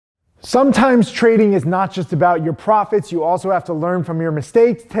Sometimes trading is not just about your profits, you also have to learn from your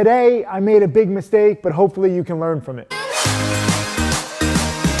mistakes. Today, I made a big mistake, but hopefully you can learn from it.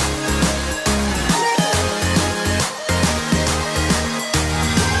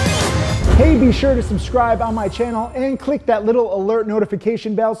 Hey, be sure to subscribe on my channel and click that little alert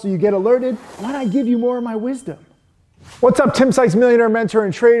notification bell so you get alerted when I give you more of my wisdom. What's up, Tim Sykes, millionaire mentor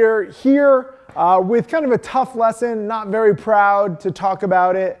and trader here with kind of a tough lesson. Not very proud to talk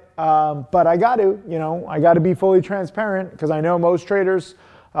about it, but I got to be fully transparent because I know most traders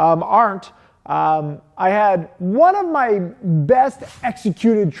aren't. I had one of my best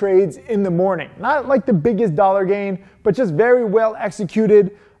executed trades in the morning. Not like the biggest dollar gain, but just very well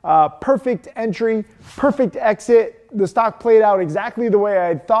executed. Perfect entry, perfect exit. The stock played out exactly the way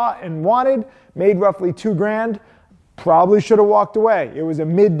I thought and wanted, made roughly $2,000. Probably should have walked away. It was a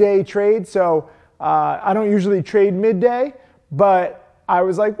midday trade, so I don't usually trade midday, but I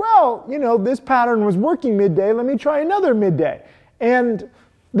was like, well, this pattern was working midday. Let me try another midday. And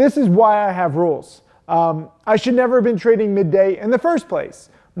this is why I have rules. I should never have been trading midday in the first place.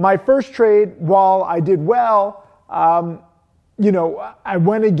 My first trade, while I did well, I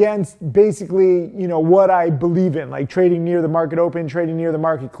went against basically, what I believe in, like trading near the market open, trading near the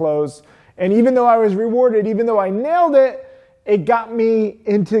market close. And even though I was rewarded, even though I nailed it, it got me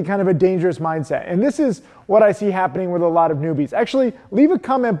into kind of a dangerous mindset. And this is what I see happening with a lot of newbies. Actually, leave a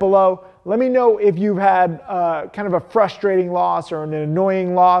comment below. Let me know if you've had kind of a frustrating loss or an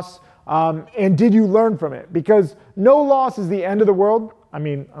annoying loss. And did you learn from it? Because no loss is the end of the world. I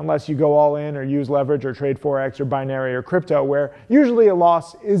mean, unless you go all in or use leverage or trade Forex or binary or crypto, where usually a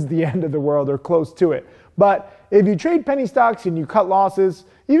loss is the end of the world or close to it. But if you trade penny stocks and you cut losses,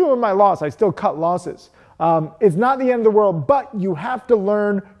 even with my loss, I still cut losses. It's not the end of the world, but you have to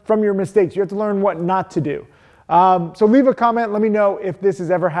learn from your mistakes. You have to learn what not to do. So leave a comment. Let me know if this has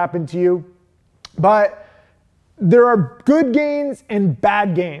ever happened to you. But there are good gains and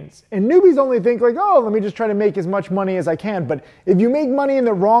bad gains. And newbies only think like, oh, let me just try to make as much money as I can. But if you make money in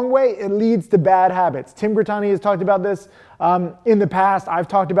the wrong way, it leads to bad habits. Tim Grittani has talked about this in the past. I've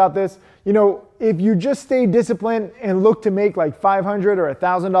talked about this. If you just stay disciplined and look to make like $500 or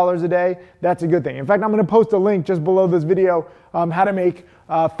 $1,000 a day, that's a good thing. In fact, I'm going to post a link just below this video, how to make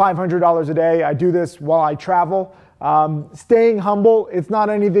 $500 a day. I do this while I travel. Staying humble, it's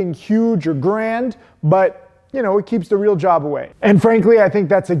not anything huge or grand, but it keeps the real job away. And frankly, I think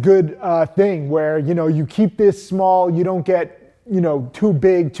that's a good thing where, you keep this small, you don't get, too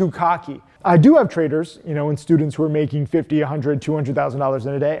big, too cocky. I do have traders, and students who are making $50, $100, $200,000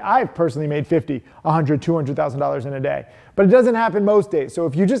 in a day. I've personally made $50, $100, $200,000 in a day, but it doesn't happen most days. So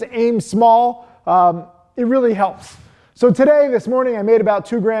if you just aim small, it really helps. So this morning, I made about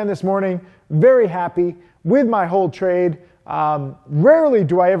 $2,000 this morning. Very happy with my whole trade. Rarely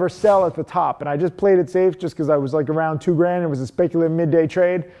do I ever sell at the top, and I just played it safe just because I was like around $2,000. It was a speculative midday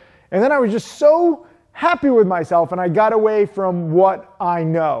trade. And then I was just so happy with myself and I got away from what I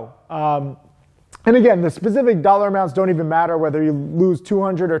know. And again, the specific dollar amounts don't even matter whether you lose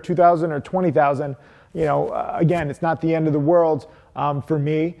 200 or 2,000 or 20,000. Again, it's not the end of the world for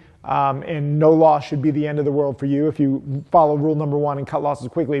me. And no loss should be the end of the world for you if you follow rule number 1 and cut losses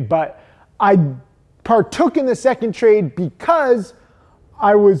quickly. But I partook in the second trade because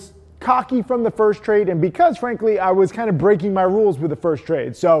I was cocky from the first trade and because, frankly, I was kind of breaking my rules with the first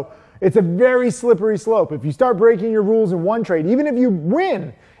trade. So it's a very slippery slope. If you start breaking your rules in one trade, even if you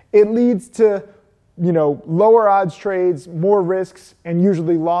win, it leads to lower odds trades, more risks, and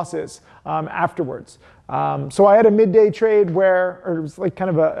usually losses afterwards. So I had a midday trade or it was like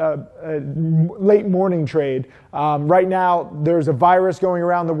kind of a late morning trade. Right now, there's a virus going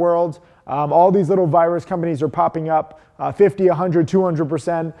around the world. All these little virus companies are popping up, 50, 100,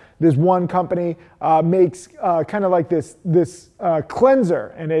 200%. This one company makes kind of like this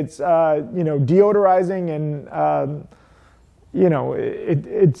cleanser, and it's deodorizing, and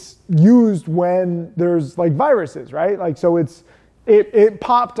it's used when there's like viruses, right? Like so, it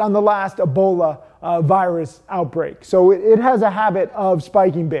popped on the last Ebola virus outbreak. So it has a habit of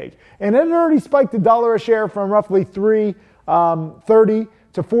spiking big, and it had already spiked $1 a share from roughly $3.30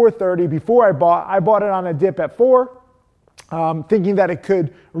 to $4.30 before I bought. I bought it on a dip at $4, thinking that it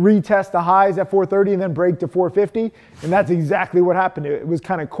could retest the highs at $4.30 and then break to $4.50. And that's exactly what happened. It was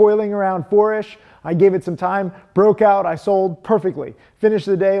kind of coiling around 4-ish. I gave it some time, broke out, I sold perfectly. Finished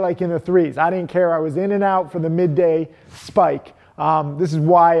the day like in the 3s. I didn't care. I was in and out for the midday spike. This is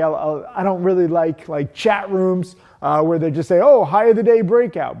why I don't really like chat rooms where they just say, oh, high of the day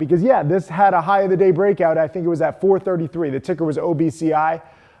breakout. Because yeah, this had a high of the day breakout. I think it was at 433. The ticker was OBCI.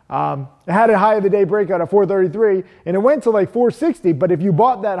 It had a high of the day breakout at 433 and it went to like 460, but if you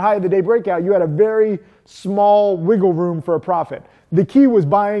bought that high of the day breakout, you had a very small wiggle room for a profit. The key was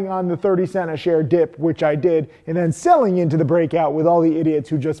buying on the 30 cent a share dip, which I did, and then selling into the breakout with all the idiots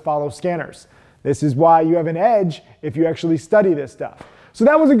who just follow scanners. This is why you have an edge if you actually study this stuff. So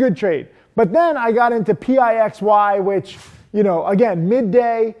that was a good trade. But then I got into PIXY, which, you know, again,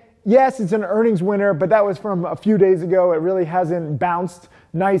 midday, yes, it's an earnings winner, but that was from a few days ago. It really hasn't bounced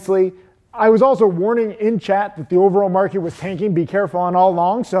nicely. I was also warning in chat that the overall market was tanking, be careful on all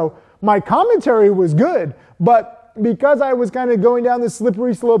long. So my commentary was good, but because I was kind of going down this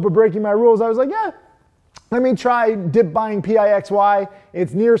slippery slope of breaking my rules, I was like, yeah, let me try dip buying PIXY.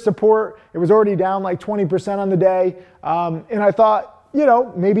 It's near support. It was already down like 20% on the day. And I thought, you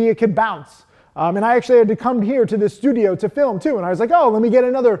know, maybe it could bounce. And I actually had to come here to the studio to film too. And I was like, oh, let me get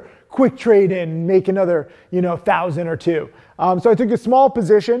another quick trade in, make another, you know, 1,000 or two. So I took a small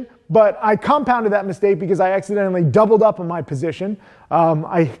position, but I compounded that mistake because I accidentally doubled up on my position.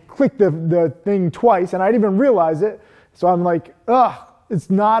 I clicked the thing twice and I didn't even realize it. So I'm like, ugh, it's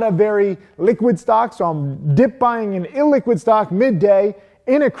not a very liquid stock. So I'm dip buying an illiquid stock midday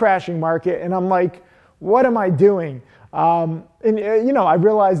in a crashing market. And I'm like, what am I doing? And you know, I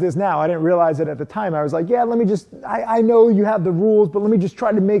realize this now. I didn't realize it at the time. I was like, yeah, let me just, I know you have the rules, but let me just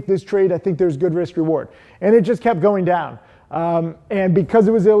try to make this trade. I think there's good risk reward. And it just kept going down. And because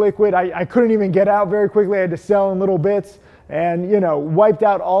it was illiquid, I couldn't even get out very quickly. I had to sell in little bits and, you know, wiped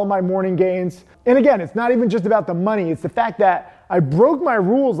out all my morning gains. And again, it's not even just about the money. It's the fact that I broke my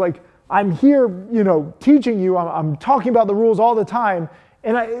rules. Like I'm here, you know, teaching you, I'm talking about the rules all the time.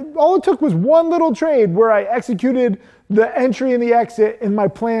 And all it took was one little trade where I executed the entry and the exit in my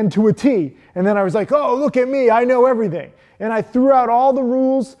plan to a T. And then I was like, oh, look at me, I know everything. And I threw out all the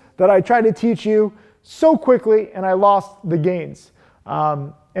rules that I tried to teach you so quickly, and I lost the gains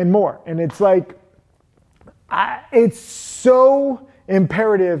and more. And it's like, it's so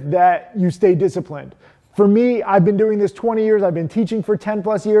imperative that you stay disciplined. For me, I've been doing this 20 years, I've been teaching for 10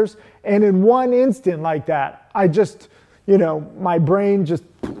 plus years, and in one instant like that, I just, you know, my brain just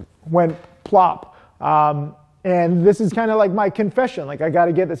went plop. And this is kind of like my confession. Like, I got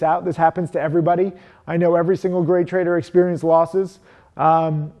to get this out. This happens to everybody. I know every single great trader experienced losses.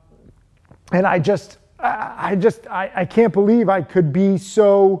 And I can't believe I could be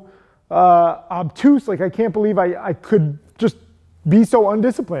so obtuse. Like, I can't believe I could just be so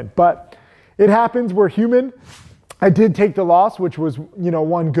undisciplined. But it happens. We're human. I did take the loss, which was, you know,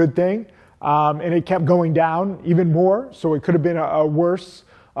 one good thing. And it kept going down even more. So it could have been a worse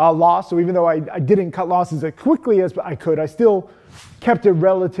loss. So even though I didn't cut losses as quickly as I could, I still kept it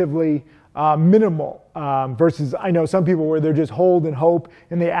relatively minimal versus I know some people where they're just hold and hope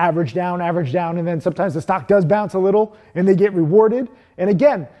and they average down, and then sometimes the stock does bounce a little and they get rewarded. And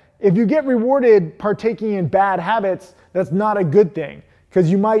again, if you get rewarded partaking in bad habits, that's not a good thing because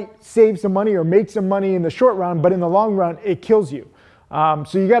you might save some money or make some money in the short run, but in the long run, it kills you.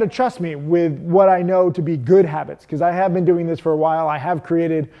 So you got to trust me with what I know to be good habits because I have been doing this for a while. I have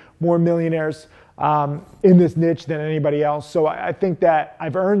created more millionaires in this niche than anybody else. So I think that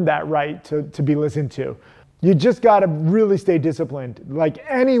I've earned that right to be listened to. You just got to really stay disciplined. Like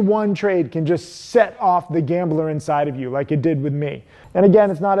any one trade can just set off the gambler inside of you like it did with me. And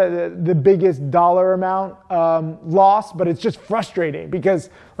again, it's not the biggest dollar amount loss, but it's just frustrating because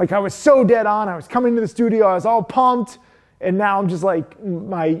like I was so dead on. I was coming to the studio. I was all pumped. And now I'm just like,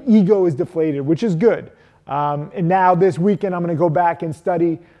 my ego is deflated, which is good. And now this weekend, I'm going to go back and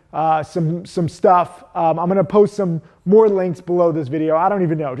study some stuff. I'm going to post some more links below this video. I don't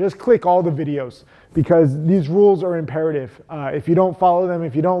even know. Just click all the videos because these rules are imperative. If you don't follow them,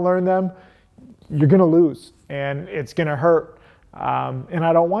 if you don't learn them, you're going to lose and it's going to hurt. And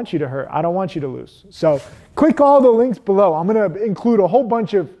I don't want you to hurt. I don't want you to lose. So click all the links below. I'm going to include a whole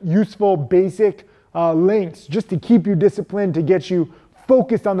bunch of useful, basic links just to keep you disciplined, to get you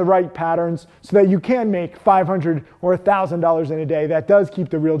focused on the right patterns so that you can make $500 or $1,000 in a day. That does keep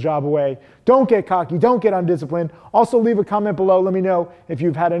the real job away. Don't get cocky. Don't get undisciplined. Also leave a comment below. Let me know if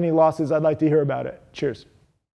you've had any losses. I'd like to hear about it. Cheers.